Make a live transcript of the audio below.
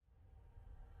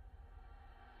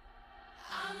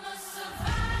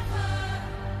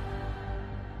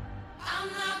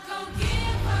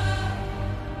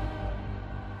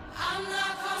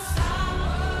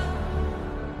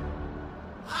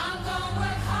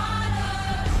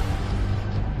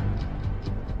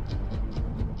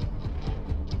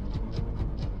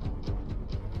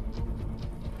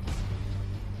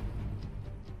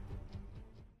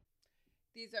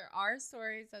are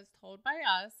stories as told by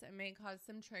us and may cause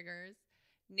some triggers.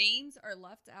 Names are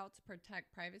left out to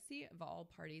protect privacy of all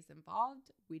parties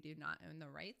involved. We do not own the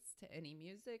rights to any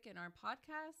music in our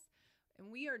podcast,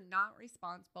 and we are not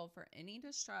responsible for any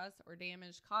distress or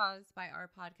damage caused by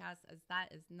our podcast, as that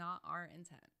is not our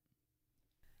intent.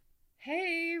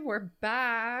 Hey, we're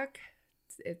back.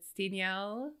 It's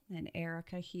Danielle and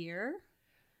Erica here.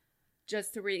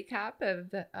 Just a recap of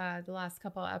the last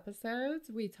couple of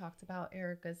episodes, we talked about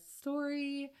Erica's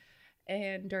story.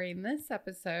 And during this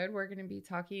episode, we're going to be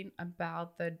talking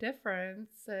about the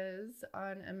differences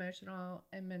on emotional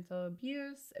and mental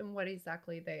abuse and what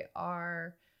exactly they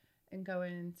are, and go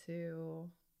into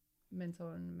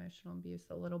mental and emotional abuse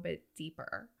a little bit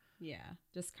deeper. Yeah,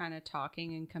 just kind of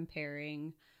talking and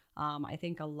comparing. I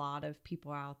think a lot of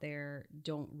people out there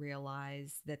don't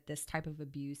realize that this type of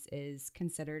abuse is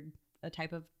considered a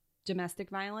type of domestic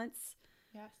violence.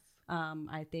 Yes.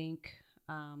 I think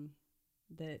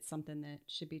that it's something that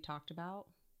should be talked about.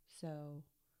 So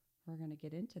we're going to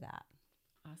get into that.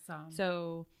 Awesome.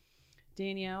 So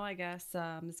Danielle, I guess,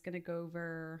 is going to go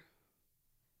over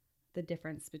the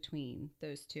difference between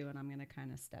those two, and I'm going to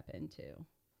kind of step into.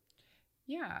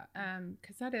 Yeah,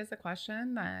 because that is a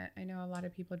question that I know a lot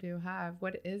of people do have.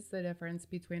 What is the difference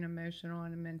between emotional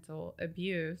and mental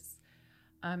abuse?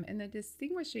 And the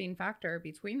distinguishing factor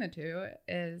between the two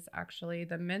is actually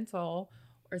the mental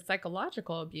or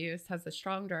psychological abuse has a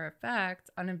stronger effect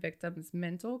on a victim's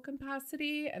mental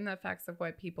capacity and the effects of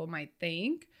what people might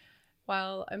think,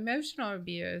 while emotional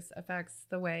abuse affects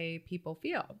the way people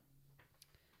feel.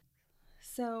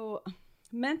 So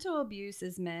mental abuse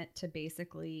is meant to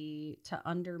basically to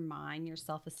undermine your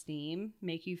self-esteem,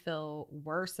 make you feel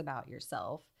worse about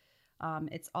yourself.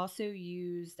 It's also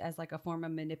used as like a form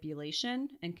of manipulation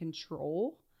and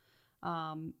control.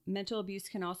 Mental abuse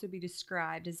can also be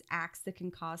described as acts that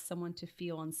can cause someone to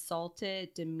feel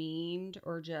insulted, demeaned,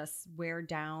 or just wear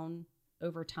down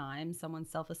over time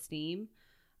someone's self-esteem.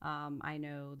 I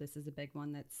know this is a big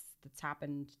one that's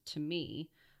happened to me.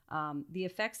 The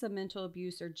effects of mental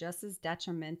abuse are just as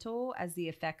detrimental as the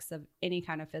effects of any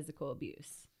kind of physical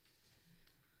abuse.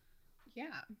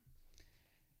 Yeah.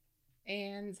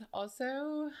 And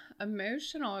also,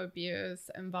 emotional abuse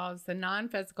involves the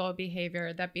non-physical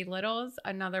behavior that belittles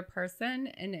another person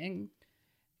and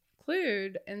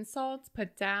include insults,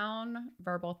 put down,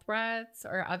 verbal threats,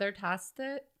 or other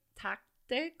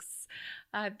tactics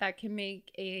that can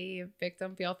make a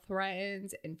victim feel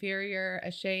threatened, inferior,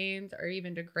 ashamed, or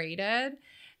even degraded.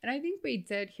 And I think we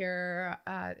did hear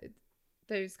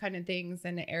those kind of things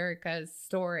in Erica's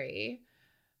story.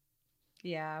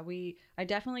 Yeah, I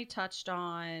definitely touched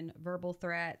on verbal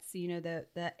threats,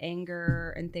 the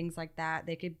anger and things like that.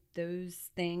 Those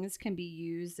things can be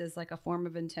used as like a form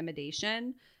of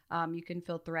intimidation. You can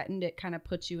feel threatened. It kind of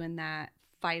puts you in that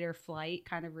fight or flight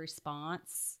kind of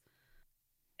response.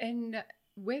 And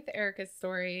with Erica's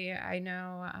story, I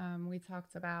know we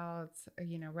talked about,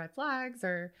 red flags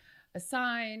or a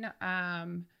sign.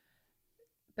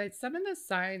 But some of the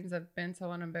signs of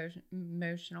mental and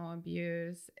emotional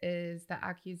abuse is the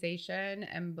accusation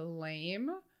and blame.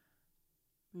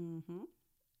 Mm-hmm.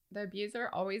 The abuser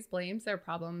always blames their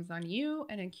problems on you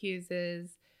and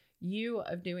accuses you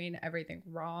of doing everything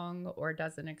wrong or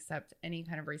doesn't accept any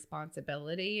kind of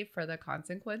responsibility for the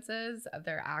consequences of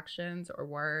their actions or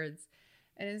words,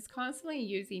 and is constantly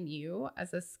using you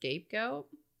as a scapegoat.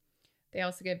 They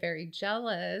also get very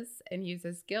jealous and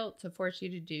uses guilt to force you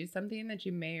to do something that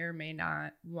you may or may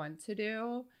not want to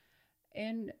do.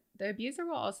 And the abuser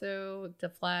will also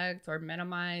deflect or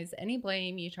minimize any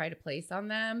blame you try to place on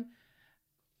them.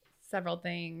 Several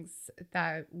things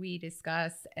that we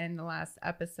discussed in the last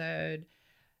episode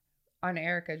on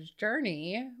Erica's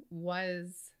journey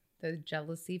was the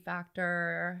jealousy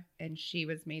factor, and she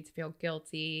was made to feel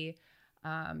guilty.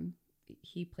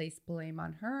 He placed blame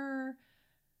on her.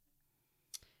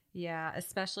 Yeah,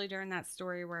 especially during that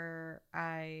story where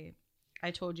I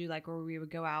told you, like, where we would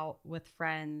go out with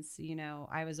friends,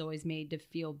 I was always made to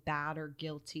feel bad or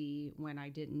guilty when I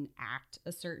didn't act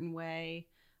a certain way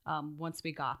once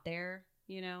we got there,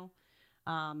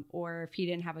 or if he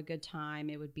didn't have a good time,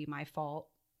 it would be my fault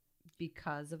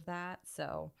because of that.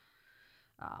 So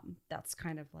that's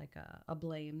kind of like the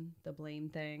blame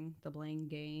thing, the blame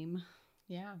game.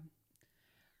 Yeah.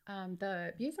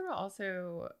 The abuser will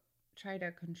also try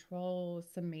to control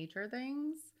some major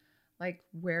things like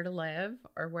where to live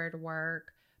or where to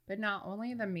work, but not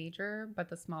only the major, but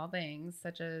the small things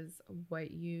such as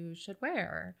what you should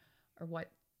wear or what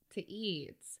to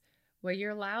eat, what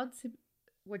you're allowed to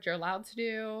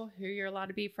do, who you're allowed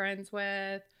to be friends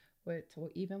with, what to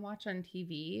even watch on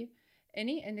TV.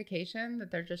 Any indication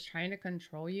that they're just trying to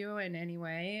control you in any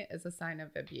way is a sign of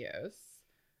abuse.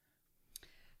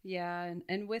 Yeah,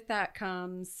 and with that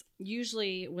comes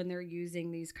usually when they're using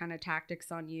these kind of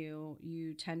tactics on you,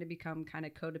 you tend to become kind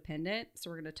of codependent. So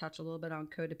we're going to touch a little bit on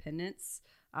codependence.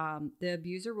 The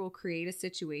abuser will create a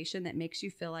situation that makes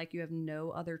you feel like you have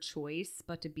no other choice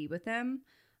but to be with them.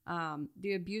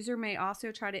 The abuser may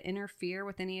also try to interfere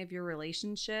with any of your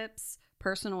relationships,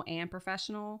 personal and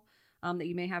professional. That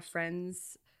you may have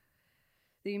friends,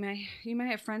 that you may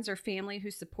have friends or family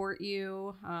who support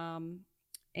you,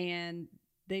 and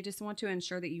they just want to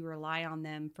ensure that you rely on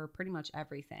them for pretty much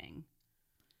everything.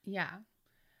 Yeah.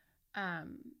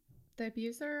 The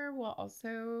abuser will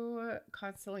also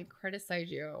constantly criticize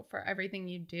you for everything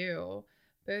you do,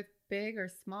 both big or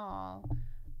small.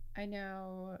 I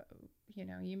know,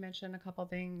 you mentioned a couple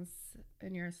things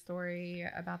in your story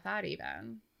about that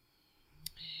even.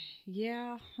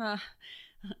 Yeah.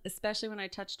 Especially when I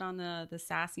touched on the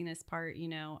sassiness part,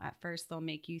 at first they'll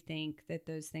make you think that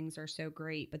those things are so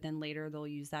great, but then later they'll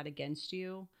use that against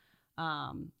you,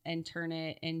 and turn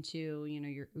it into,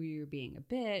 you're being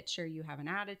a bitch, or you have an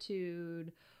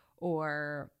attitude,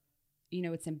 or,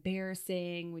 it's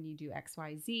embarrassing when you do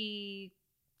XYZ,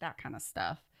 that kind of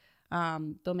stuff.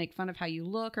 They'll make fun of how you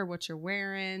look or what you're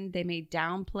wearing. They may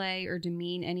downplay or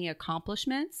demean any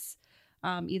accomplishments,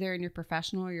 either in your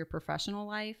professional or your professional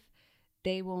life.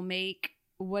 They will make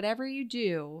whatever you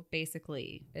do,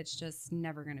 basically, it's just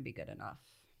never going to be good enough.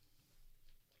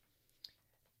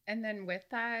 And then with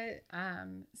that,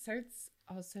 starts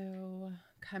also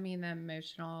coming the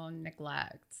emotional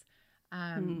neglect.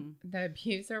 The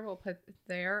abuser will put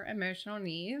their emotional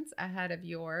needs ahead of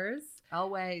yours.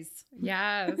 Always.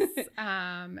 Yes.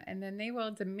 And then they will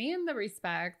demand the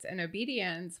respect and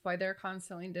obedience while they're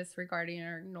constantly disregarding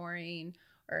or ignoring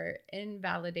or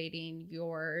invalidating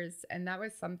yours. And that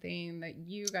was something that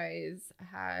you guys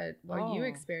had, you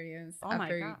experienced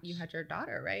after you had your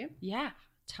daughter, right? Yeah.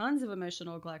 Tons of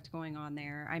emotional neglect going on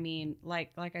there. I mean,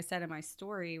 like I said in my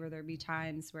story, where there'd be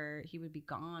times where he would be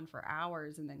gone for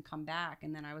hours and then come back.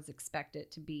 And then I was expected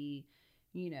to be,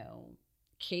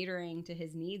 catering to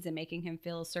his needs and making him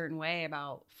feel a certain way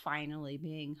about finally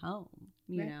being home,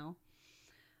 you know?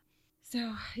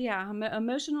 So yeah,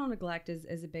 emotional neglect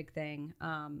is a big thing.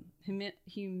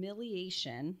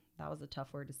 Humiliation, that was a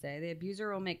tough word to say. The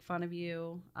abuser will make fun of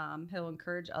you. He'll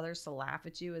encourage others to laugh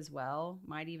at you as well.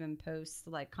 Might even post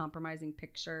like compromising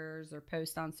pictures or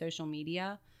post on social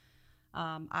media.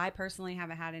 I personally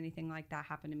haven't had anything like that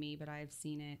happen to me, but I've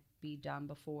seen it be done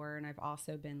before. And I've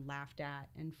also been laughed at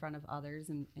in front of others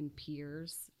and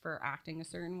peers for acting a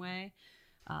certain way.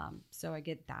 So I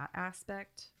get that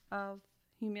aspect of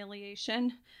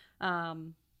humiliation.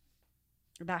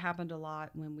 That happened a lot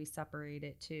when we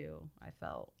separated too. I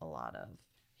felt a lot of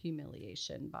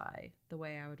humiliation by the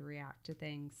way I would react to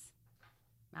things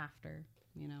after,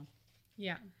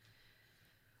 Yeah.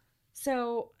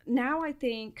 So now I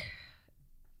think,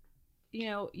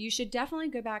 you should definitely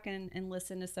go back and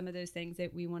listen to some of those things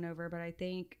that we went over, but I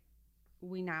think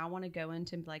we now want to go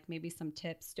into like maybe some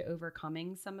tips to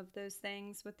overcoming some of those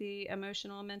things with the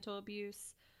emotional and mental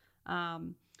abuse.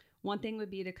 One thing would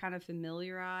be to kind of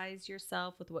familiarize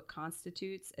yourself with what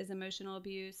constitutes as emotional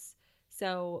abuse.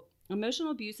 So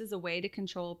emotional abuse is a way to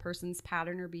control a person's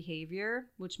pattern or behavior,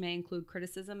 which may include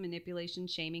criticism, manipulation,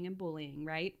 shaming, and bullying,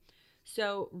 right?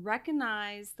 So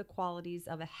recognize the qualities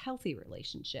of a healthy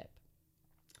relationship.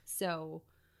 So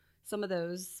some of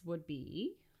those would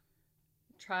be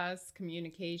trust,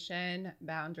 communication,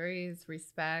 boundaries,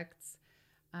 respect.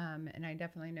 And I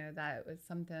definitely know that was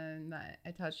something that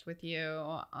I touched with you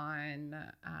on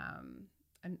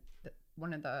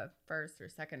one of the first or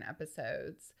second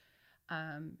episodes.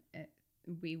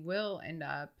 We will end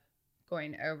up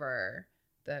going over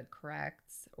the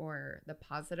correct or the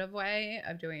positive way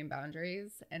of doing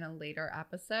boundaries in a later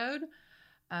episode.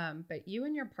 But you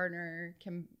and your partner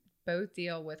can both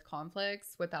deal with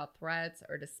conflicts without threats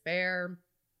or despair.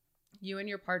 You and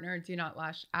your partner do not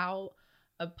lash out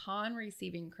upon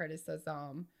receiving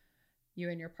criticism. You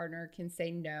and your partner can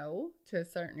say no to a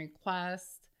certain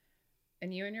request,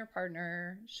 and you and your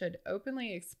partner should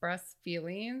openly express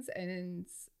feelings and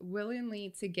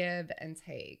willingly to give and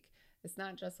take. It's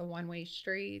not just a one-way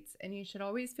street, and you should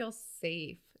always feel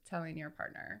safe telling your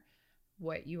partner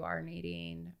what you are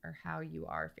needing or how you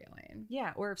are feeling.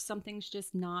 Yeah, or if something's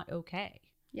just not okay.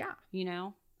 Yeah.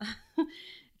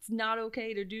 It's not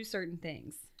okay to do certain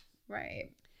things. Right.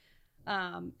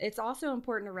 It's also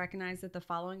important to recognize that the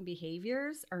following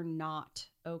behaviors are not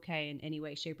okay in any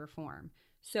way, shape, or form.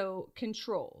 So,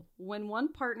 control. When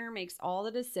one partner makes all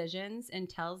the decisions and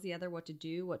tells the other what to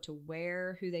do, what to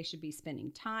wear, who they should be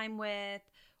spending time with,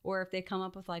 or if they come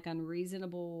up with like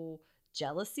unreasonable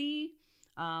jealousy,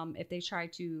 if they try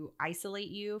to isolate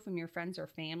you from your friends or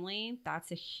family,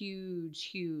 that's a huge,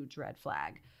 huge red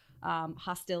flag.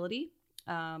 Hostility.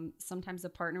 Sometimes a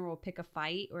partner will pick a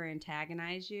fight or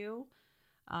antagonize you.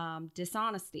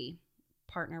 Dishonesty.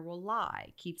 Partner will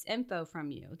lie, keeps info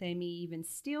from you. They may even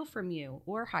steal from you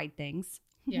or hide things.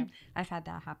 Yeah. I've had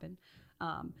that happen.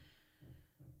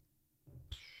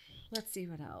 Let's see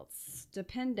what else.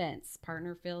 Dependence.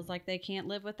 Partner feels like they can't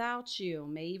live without you,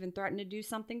 may even threaten to do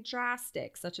something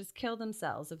drastic, such as kill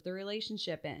themselves if the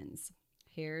relationship ends.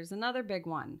 Here's another big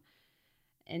one.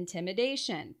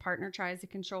 Intimidation. Partner tries to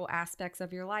control aspects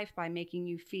of your life by making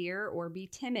you fear or be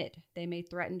timid. They may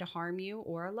threaten to harm you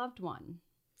or a loved one.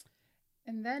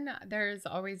 And then there's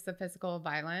always the physical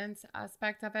violence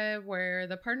aspect of it, where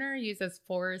the partner uses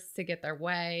force to get their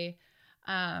way.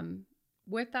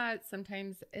 With that,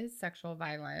 sometimes is sexual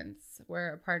violence,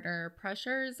 where a partner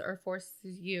pressures or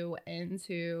forces you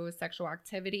into sexual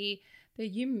activity that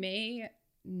you may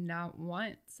not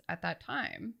want at that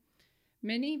time.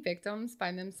 Many victims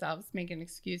find themselves making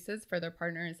excuses for their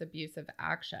partner's abusive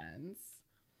actions.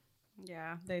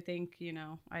 Yeah, they think,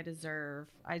 I deserve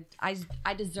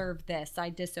this. I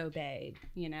disobeyed,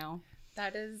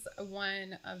 That is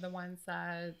one of the ones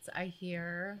that I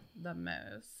hear the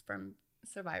most from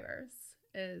survivors,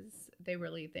 is they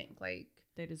really think like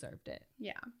they deserved it.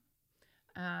 Yeah.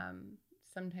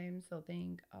 Sometimes they'll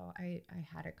think, oh, I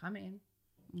had it coming.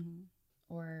 Mm-hmm.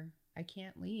 Or I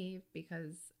can't leave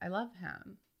because I love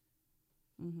him.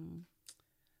 Mm-hmm.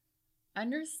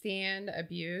 Understand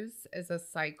abuse is a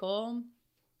cycle.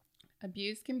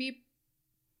 Abuse can be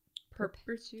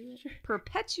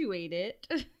perpetuated.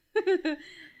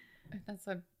 That's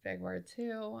a big word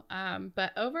too.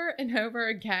 But over and over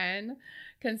again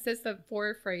consists of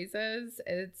 4 phrases.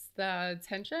 It's the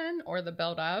tension or the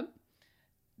buildup,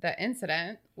 the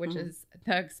incident, which is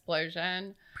the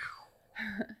explosion,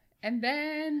 and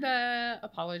then the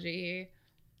apology.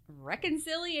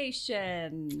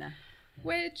 Reconciliation.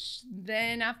 Which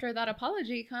then after that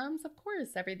apology comes, of course,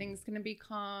 everything's going to be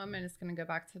calm and it's going to go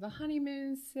back to the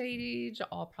honeymoon stage.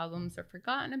 All problems are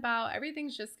forgotten about.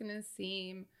 Everything's just going to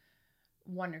seem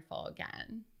wonderful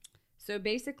again. So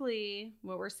basically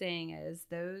what we're saying is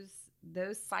those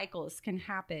cycles can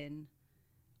happen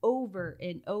over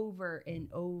and over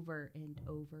and over and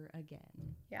over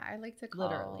again. Yeah, I like to call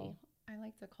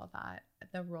that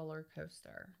the roller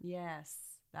coaster. Yes,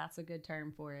 that's a good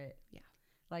term for it. Yeah.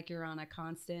 Like you're on a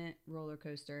constant roller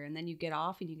coaster and then you get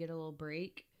off and you get a little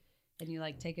break and you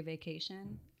like take a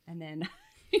vacation and then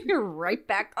you're right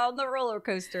back on the roller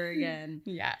coaster again.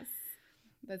 Yes.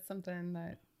 That's something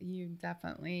that you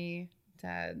definitely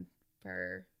did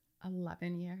for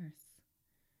 11 years.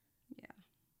 Yeah.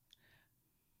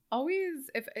 Always,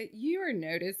 if you are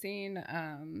noticing,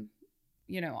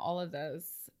 all of those,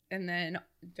 and then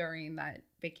during that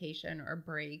vacation or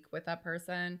break with that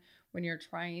person, when you're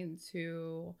trying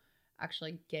to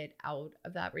actually get out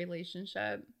of that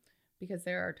relationship, because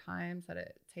there are times that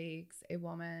it takes a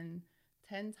woman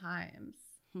 10 times,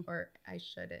 or I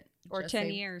shouldn't. Or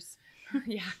 10 years.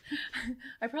 Yeah.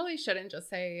 I probably shouldn't just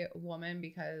say woman,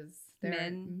 because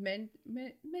men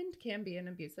can be in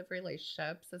abusive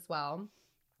relationships as well,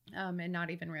 and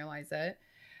not even realize it.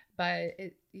 But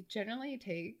it generally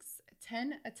takes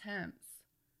 10 attempts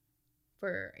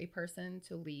for a person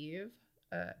to leave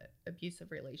an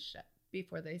abusive relationship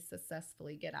before they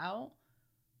successfully get out.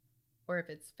 Or if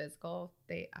it's physical,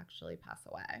 they actually pass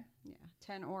away. Yeah,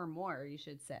 10 or more, you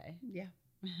should say. Yeah.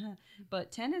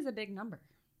 But 10 is a big number.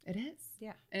 It is.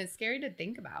 Yeah. And it's scary to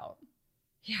think about.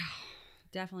 Yeah,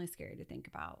 definitely scary to think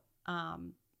about.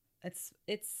 It's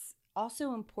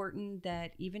also important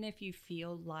that even if you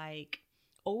feel like,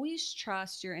 always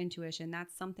trust your intuition.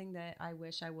 That's something that I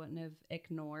wish I wouldn't have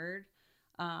ignored.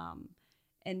 And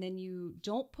then you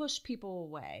don't push people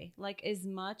away. Like, as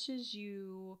much as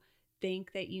you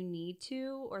think that you need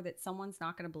to, or that someone's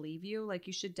not going to believe you, like,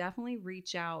 you should definitely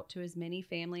reach out to as many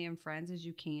family and friends as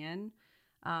you can.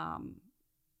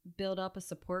 Build up a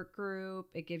support group.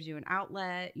 It gives you an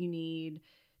outlet. You need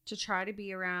to try to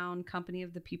be around company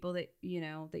of the people that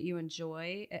you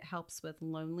enjoy. It helps with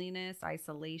loneliness,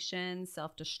 isolation,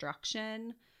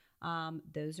 self-destruction.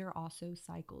 Those are also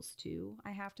cycles too,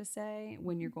 I have to say.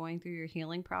 When you're going through your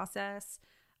healing process,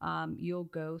 you'll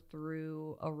go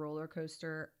through a roller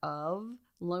coaster of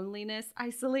loneliness,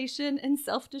 isolation, and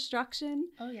self-destruction.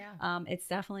 Oh, yeah. It's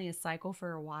definitely a cycle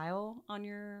for a while on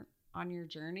your on your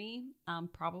journey,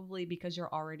 probably because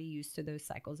you're already used to those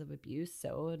cycles of abuse.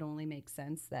 So it only makes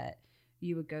sense that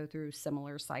you would go through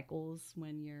similar cycles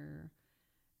when you're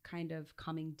kind of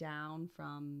coming down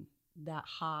from that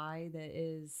high that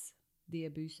is the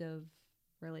abusive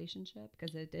relationship,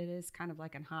 because it is kind of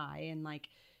like a high, and like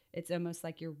it's almost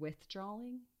like you're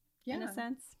withdrawing in a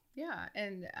sense. Yeah.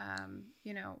 And,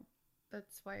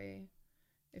 that's why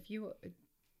if you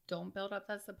don't build up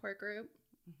that support group,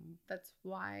 that's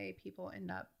why people end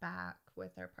up back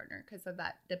with their partner, because of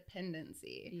that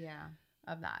dependency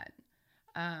of that.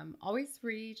 Always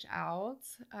reach out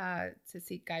to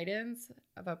seek guidance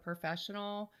of a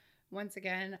professional. Once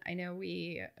again, I know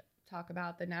we talk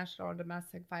about the National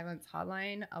Domestic Violence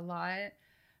Hotline a lot,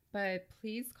 but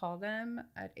please call them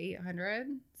at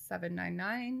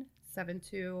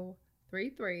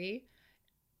 800-799-7233.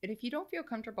 And if you don't feel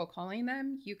comfortable calling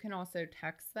them, you can also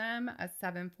text them at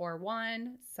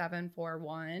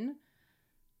 741-741.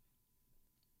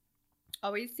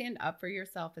 Always stand up for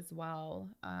yourself as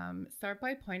well. Start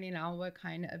by pointing out what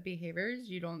kind of behaviors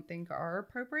you don't think are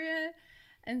appropriate,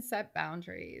 and set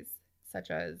boundaries, such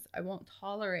as, I won't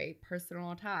tolerate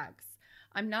personal attacks.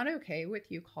 I'm not okay with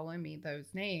you calling me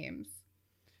those names.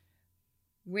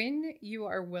 When you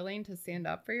are willing to stand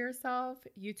up for yourself,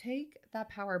 you take that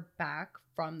power back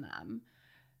from them.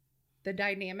 The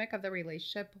dynamic of the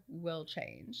relationship will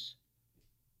change.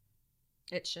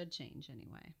 It should change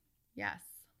anyway. Yes.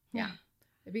 Yeah.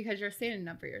 Because you're standing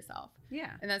up for yourself.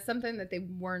 Yeah. And that's something that they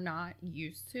were not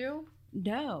used to.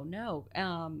 No.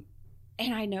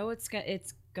 And I know it's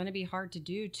going to be hard to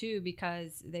do too,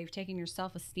 because they've taken your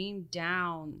self-esteem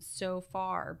down so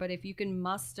far. But if you can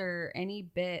muster any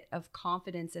bit of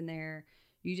confidence in there,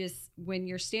 when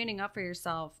you're standing up for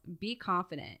yourself, be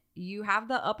confident. You have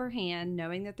the upper hand,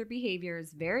 knowing that their behavior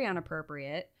is very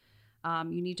inappropriate.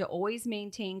 You need to always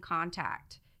maintain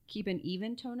contact, keep an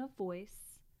even tone of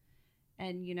voice,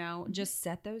 and, just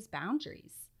set those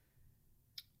boundaries.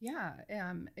 Yeah.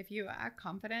 If you act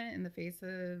confident in the face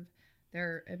of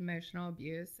their emotional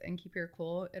abuse and keep your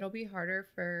cool, it'll be harder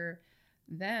for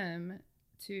them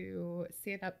to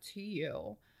stand up to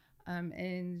you.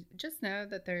 And just know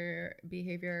that their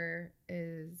behavior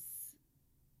is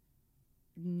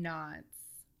not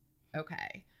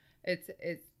okay.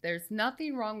 There's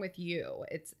nothing wrong with you.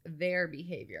 It's their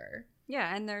behavior.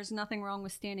 Yeah, and there's nothing wrong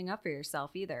with standing up for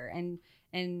yourself either.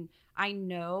 And I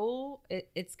know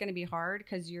it's going to be hard,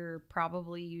 because you're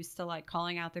probably used to like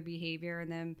calling out their behavior and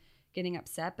them getting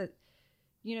upset. But,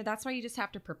 that's why you just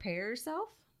have to prepare yourself.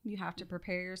 You have to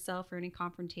prepare yourself for any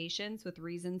confrontations with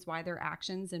reasons why their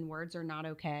actions and words are not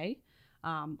okay.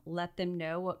 Let them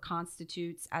know what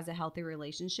constitutes as a healthy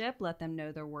relationship. Let them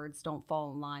know their words don't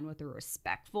fall in line with a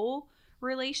respectful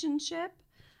relationship.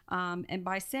 And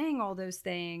by saying all those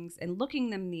things and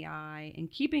looking them in the eye and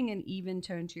keeping an even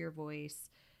tone to your voice,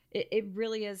 it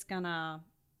really is gonna,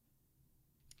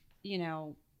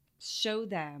 show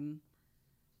them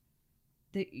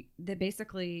that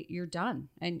basically you're done,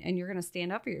 and you're going to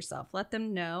stand up for yourself. Let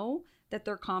them know that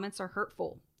their comments are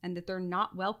hurtful and that they're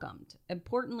not welcomed.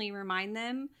 Importantly, remind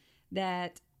them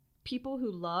that people who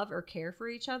love or care for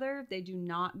each other, they do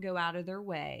not go out of their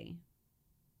way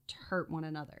to hurt one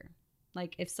another.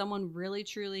 Like, if someone really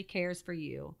truly cares for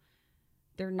you,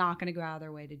 they're not going to go out of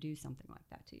their way to do something like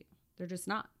that to you. They're just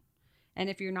not. And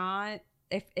if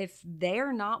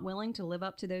they're not willing to live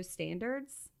up to those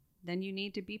standards, then you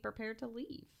need to be prepared to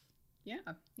leave. Yeah,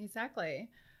 exactly.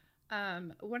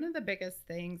 One of the biggest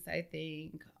things I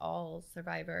think all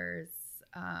survivors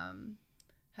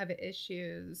have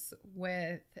issues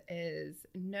with is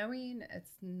knowing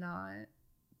it's not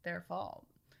their fault.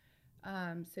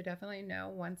 So definitely know,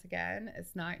 once again,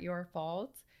 it's not your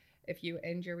fault. If you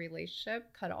end your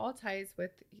relationship, cut all ties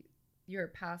with your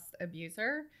past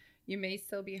abuser. You may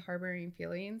still be harboring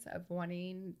feelings of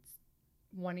wanting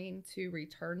to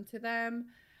return to them.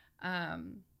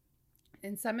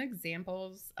 And some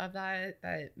examples of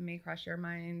that may cross your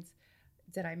mind: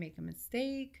 did I make a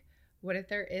mistake? What if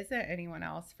there isn't anyone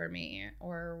else for me?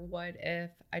 Or what if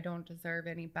I don't deserve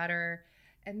any better?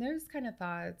 And those kind of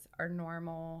thoughts are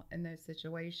normal in those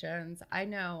situations. I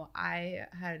know I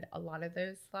had a lot of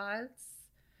those thoughts,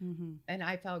 and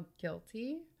I felt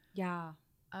guilty. Yeah.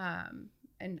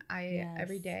 And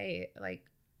every day, like,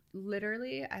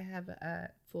 literally, I have a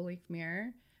full-length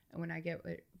mirror, and when I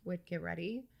would get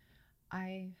ready,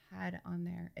 I had on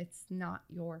there, "It's not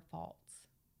your fault."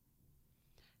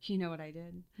 You know what I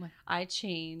did? What? I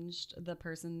changed the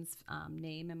person's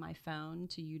name in my phone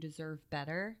to "You Deserve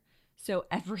Better," So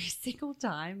every single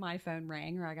time my phone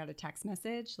rang or I got a text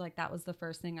message, like that was the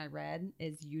first thing I read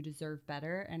is "you deserve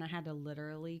better." And I had to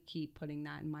literally keep putting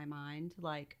that in my mind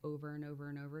like over and over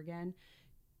and over again,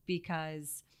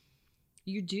 because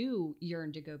you do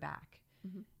yearn to go back.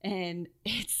 Mhm. And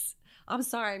I'm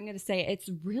sorry, I'm going to say it's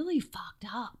really fucked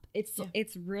up.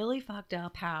 It's really fucked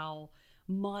up how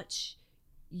much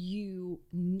you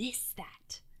miss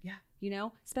that. Yeah. You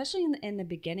know, especially in the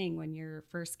beginning when you're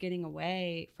first getting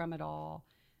away from it all.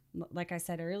 Like I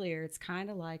said earlier, it's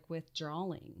kind of like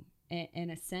withdrawing in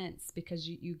a sense, because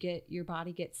you get, your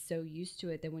body gets so used to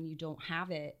it that when you don't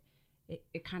have it,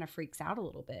 it kind of freaks out a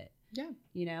little bit. Yeah.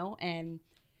 You know, and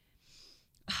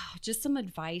just some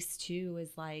advice too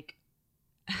is like,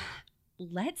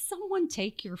 let someone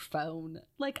take your phone.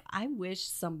 Like, I wish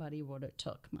somebody would have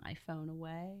took my phone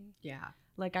away. Yeah.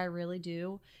 Like, I really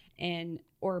do.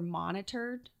 Or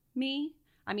monitored me.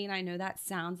 I mean, I know that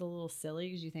sounds a little silly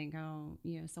because you think, oh,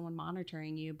 you know, someone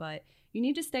monitoring you, but you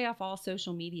need to stay off all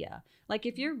social media. Like,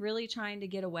 if you're really trying to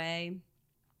get away,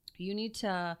 you need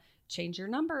to change your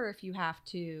number if you have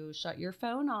to, shut your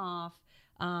phone off,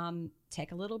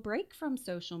 take a little break from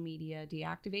social media,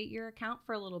 deactivate your account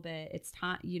for a little bit. It's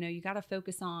time, you know, you got to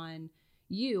focus on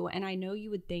you. And I know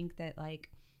you would think that like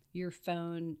your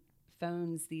phones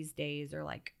these days are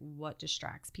like what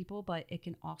distracts people, but it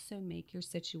can also make your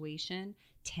situation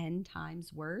 10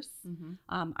 times worse.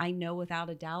 Mm-hmm. I know without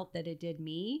a doubt that it did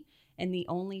me. And the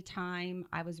only time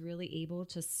I was really able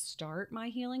to start my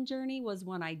healing journey was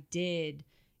when I did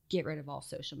get rid of all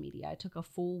social media. I took a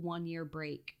full 1 year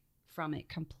break from it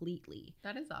completely.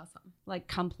 That is awesome. Like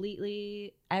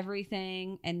completely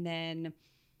everything. And then,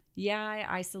 yeah,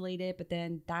 I isolate it, but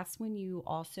then that's when you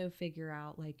also figure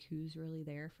out like who's really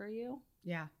there for you.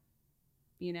 Yeah.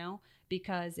 You know,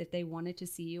 because if they wanted to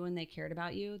see you and they cared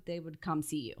about you, they would come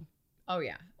see you. Oh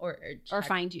yeah. Or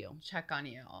find you. Check on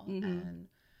you and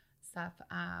stuff.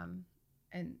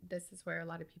 And this is where a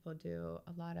lot of people do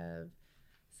a lot of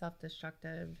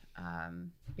self-destructive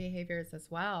behaviors as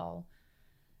well.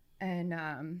 And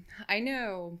I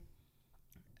know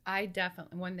I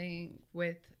definitely, one thing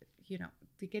with, you know,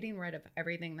 getting rid of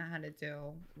everything that had to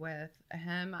do with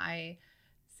him, I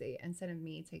see, instead of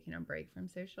me taking a break from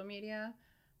social media,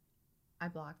 I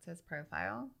blocked his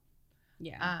profile.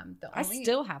 Yeah. I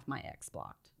still have my ex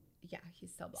blocked. Yeah,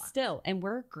 he's still blocked. Still. And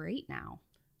we're great now.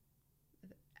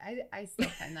 I still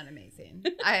find that amazing.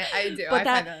 I do. But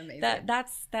I find that amazing.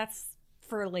 That's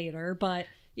for later. But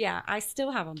yeah, I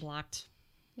still have him blocked.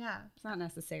 Yeah. It's not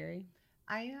necessary.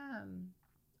 I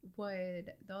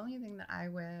the only thing that I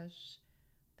wish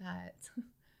that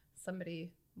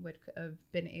somebody would have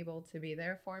been able to be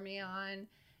there for me on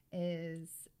is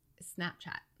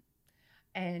Snapchat.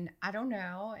 And I don't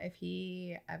know if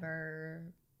he ever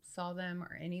saw them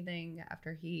or anything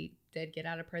after he did get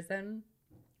out of prison.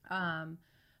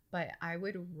 But I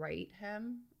would write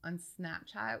him on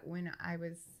Snapchat when I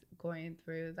was going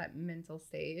through that mental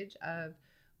stage of,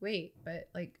 wait, but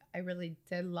like I really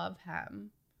did love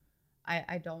him.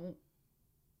 I'll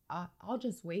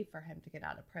just wait for him to get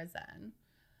out of prison.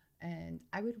 And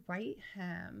I would write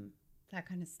him that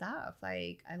kind of stuff.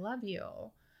 Like, I love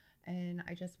you. And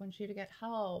I just want you to get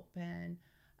help. And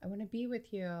I want to be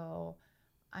with you.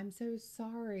 I'm so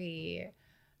sorry.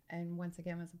 And once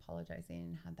again, was apologizing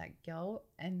and had that guilt.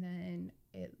 And then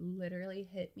it literally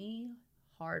hit me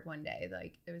hard one day.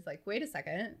 Like, it was like, wait a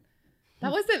second.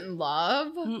 That wasn't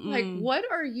love. Like, what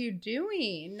are you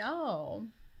doing? No.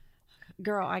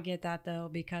 Girl, I get that though,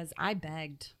 because I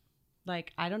begged.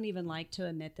 Like, I don't even like to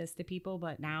admit this to people,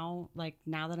 but now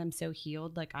that I'm so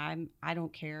healed, like I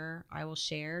don't care. I will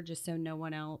share just so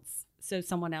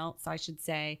someone else, I should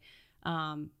say,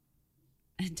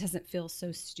 it doesn't feel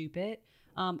so stupid.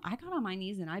 I got on my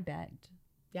knees and I begged.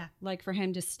 Yeah. Like for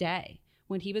him to stay.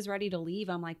 When he was ready to leave,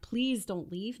 I'm like, please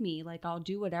don't leave me. Like, I'll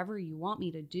do whatever you want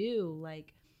me to do.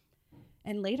 Like,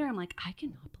 and later I'm like, I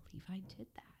cannot believe I did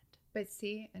that. But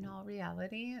see, in all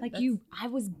reality, like I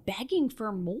was begging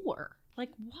for more.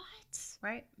 Like, what?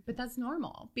 Right. But that's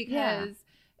normal because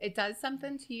it does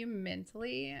something to you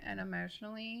mentally and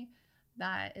emotionally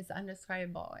that is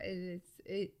undescribable.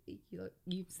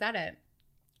 You've said it.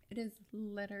 It is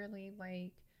literally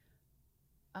like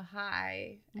a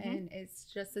high, and it's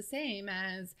just the same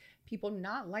as people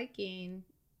not liking,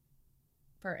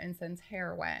 for instance,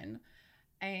 heroin,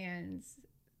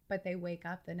 but they wake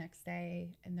up the next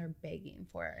day and they're begging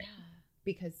for it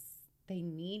because they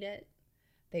need it,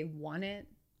 they want it,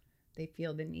 they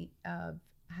feel the need of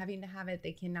having to have it,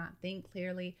 they cannot think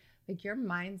clearly. Like, your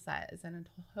mindset is in a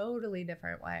totally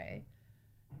different way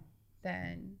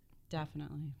than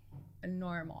definitely a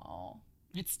normal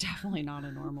It's definitely not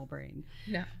a normal brain.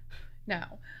 No, no.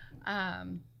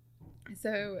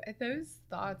 So those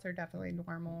thoughts are definitely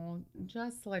normal.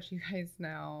 Just to let you guys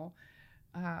know,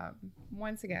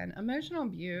 once again, emotional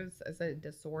abuse is a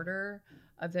disorder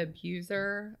of the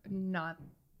abuser, not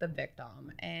the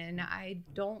victim. And I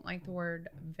don't like the word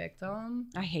victim.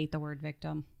 I hate the word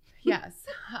victim. Yes.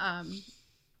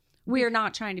 We are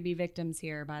not trying to be victims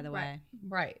here, by the way.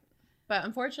 Right. But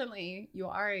unfortunately, you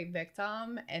are a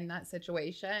victim in that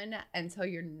situation until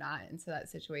you're not into that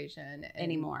situation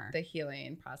anymore. The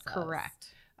healing process.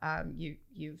 Correct.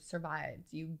 You've survived.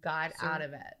 You got out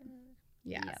of it.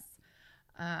 Yes.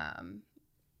 Yep.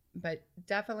 But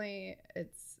definitely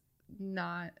it's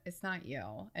not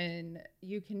you, and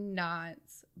you cannot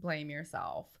blame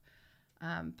yourself.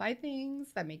 Find things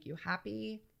that make you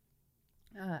happy.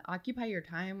 Occupy your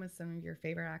time with some of your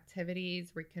favorite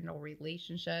activities, rekindle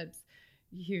relationships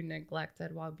you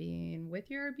neglected while being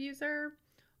with your abuser,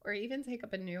 or even take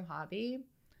up a new hobby.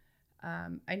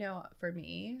 I know for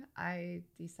me, I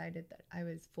decided that I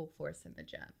was full force in the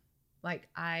gym. Like,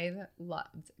 I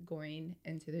loved going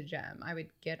into the gym. I would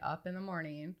get up in the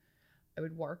morning, I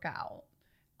would work out,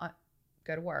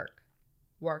 go to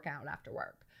work out after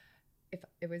work. If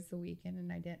it was the weekend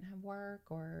and I didn't have work,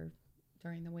 or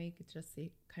during the week, it just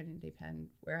kind of depend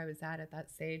where I was at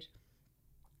that stage.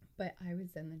 But I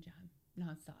was in the gym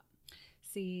nonstop.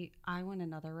 See, I went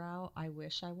another route. I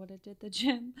wish I would have did the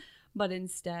gym, but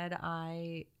instead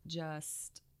I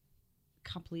just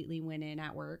completely went in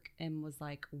at work and was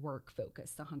like work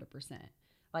focused 100%.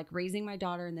 Like raising my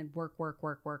daughter and then work.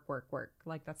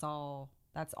 Like that's all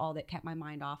that kept my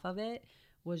mind off of it,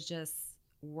 was just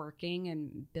working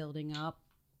and building up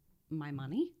my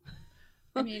money.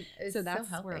 I mean, it's so that's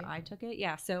so where I took it.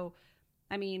 Yeah. So,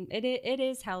 I mean, it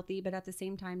is healthy, but at the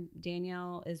same time,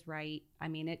 Danielle is right. I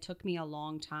mean, it took me a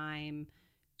long time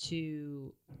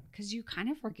because you kind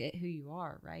of forget who you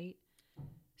are, right?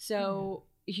 So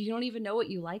you don't even know what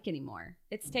you like anymore.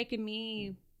 It's taken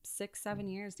me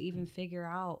 6-7 years to even figure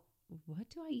out, what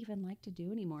do I even like to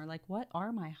do anymore? Like, what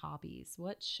are my hobbies?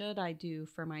 What should I do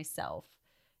for myself?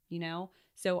 You know?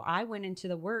 So I went into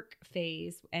the work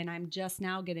phase, and I'm just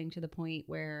now getting to the point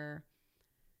where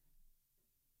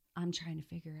I'm trying to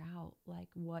figure out like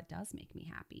what does make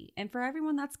me happy. And for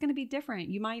everyone, that's going to be different.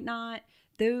 You might not,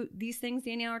 though these things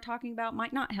Danielle are talking about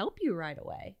might not help you right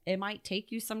away. It might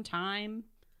take you some time.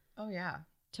 Oh yeah.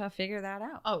 To figure that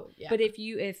out. Oh yeah. But if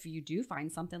you do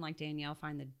find something like Danielle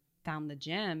found the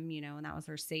gym, you know, and that was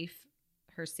her safe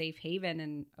haven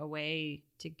and a way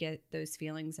to get those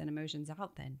feelings and emotions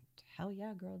out, then hell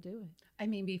yeah, girl, do it. I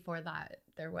mean, before that,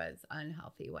 there was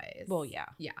unhealthy ways. Well, yeah.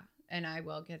 Yeah. And I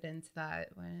will get into that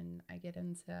when I get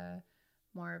into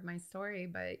more of my story.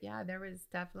 But yeah, there was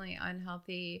definitely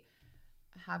unhealthy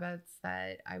habits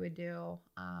that I would do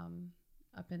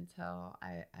up until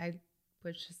I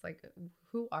was just like,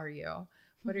 who are you?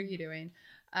 What are you doing?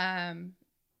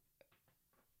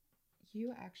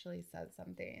 You actually said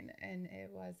something, and it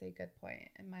was a good point,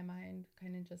 and my mind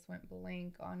kind of just went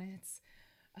blank on it.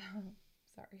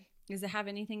 Sorry. Does it have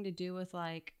anything to do with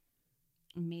like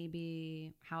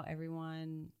maybe how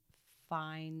everyone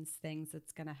finds things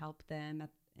that's going to help them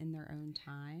in their own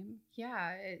time?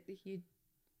 Yeah, you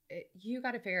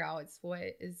got to figure out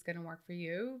what is going to work for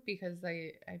you, because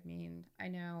I mean, I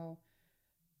know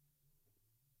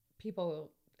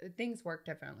things work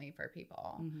differently for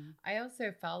people. Mm-hmm. I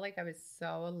also felt like I was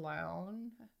so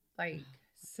alone, and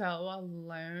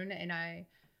I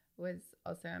was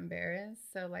also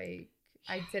embarrassed. So like,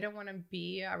 I didn't want to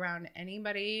be around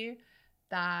anybody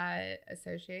that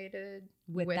associated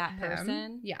with that him.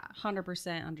 person. Yeah.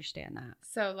 100% understand that.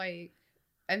 So like,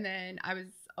 and then I was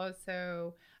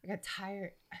also, I got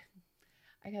tired.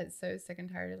 I got so sick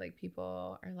and tired of like,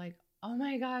 people are like, oh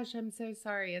my gosh, I'm so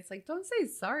sorry. It's like, don't say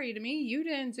sorry to me. You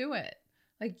didn't do it.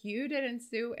 Like, you didn't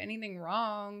do anything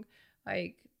wrong.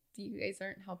 Like, you guys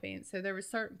aren't helping. So there were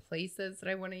certain places that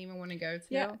I wouldn't even want to go to.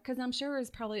 Yeah, because I'm sure it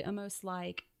was probably almost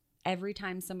like every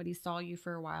time somebody saw you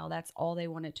for a while, that's all they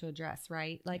wanted to address,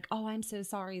 right? Like, oh, I'm so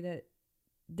sorry that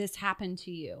this happened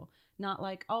to you. Not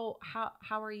like, oh,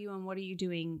 how are you and what are you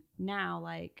doing now?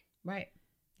 Like, right.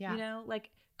 Yeah. You know,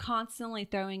 like constantly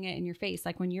throwing it in your face.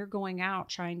 Like when you're going out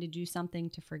trying to do something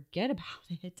to forget about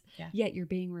it, yet you're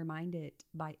being reminded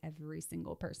by every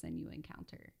single person you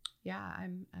encounter. Yeah,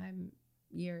 I'm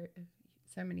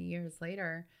so many years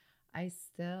later, I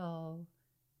still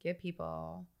get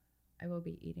people, I will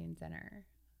be eating dinner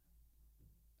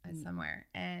somewhere,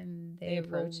 and they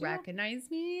will recognize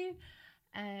me,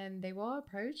 and they will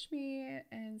approach me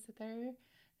and sit there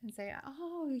and say,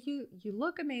 oh, you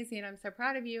look amazing, I'm so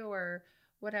proud of you, or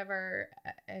whatever,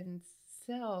 and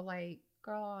still like,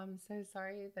 girl, I'm so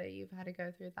sorry that you've had to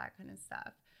go through that kind of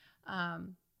stuff.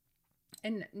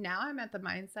 And now I'm at the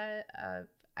mindset of,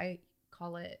 I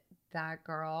call it that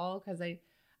girl, because I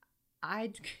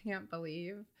can't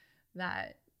believe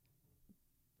that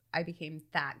I became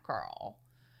that girl.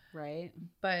 Right.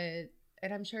 But,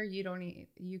 and I'm sure you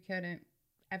couldn't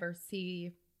ever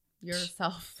see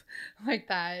yourself like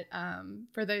that.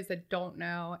 For those that don't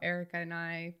know, Erica and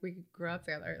I, we grew up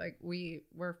together. Like, we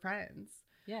were friends.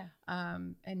 Yeah.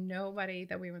 And nobody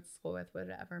that we went to school with would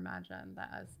ever imagine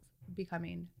that us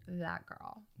becoming that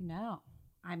girl. No.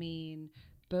 I mean,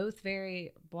 both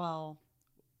very, well,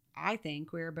 I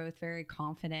think we were both very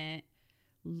confident,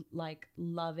 like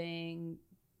loving,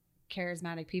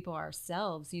 charismatic people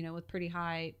ourselves, you know, with pretty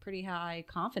high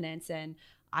confidence. And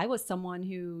I was someone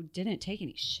who didn't take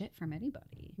any shit from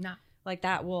anybody. No. Like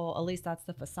that. Well, at least that's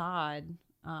the facade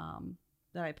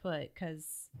that I put,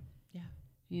 because, yeah,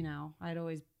 you know, I'd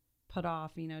always put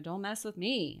off, you know, don't mess with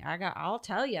me. I'll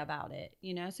tell you about it,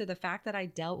 you know? So the fact that I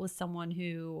dealt with someone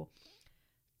who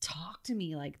talked to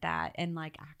me like that and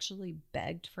like actually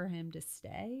begged for him to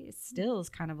stay, it still is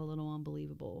kind of a little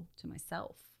unbelievable to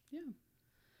myself. Yeah.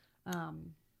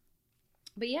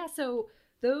 But yeah, so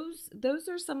those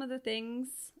are some of the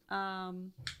things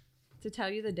to tell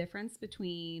you the difference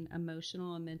between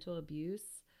emotional and mental abuse.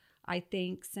 I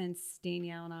think since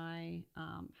Danielle and I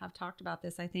have talked about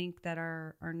this, I think that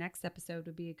our next episode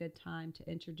would be a good time to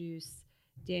introduce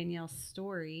Danielle's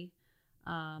story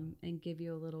and give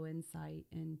you a little insight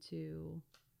into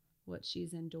what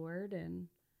she's endured and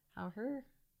how her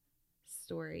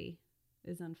story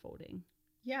is unfolding.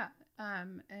 Yeah.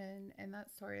 And in that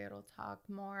story, it'll talk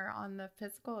more on the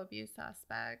physical abuse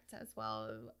aspect as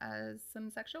well as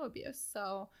some sexual abuse.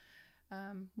 So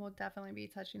we'll definitely be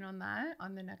touching on that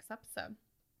on the next episode.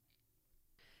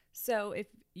 So if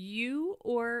you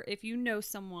know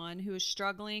someone who is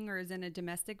struggling or is in a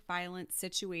domestic violence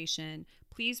situation,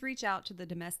 please reach out to the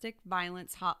Domestic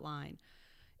Violence Hotline,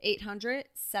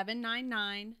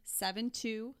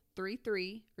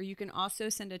 800-799-7233, or you can also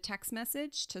send a text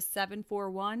message to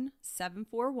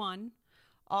 741-741.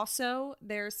 Also,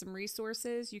 there's some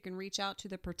resources. You can reach out to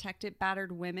the Protected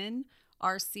Battered Women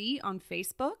RC on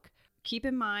Facebook. Keep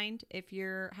in mind, if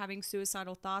you're having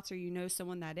suicidal thoughts or you know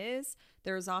someone that is,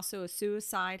 there is also a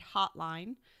suicide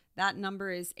hotline. That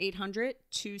number is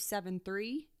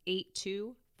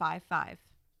 800-273-8255.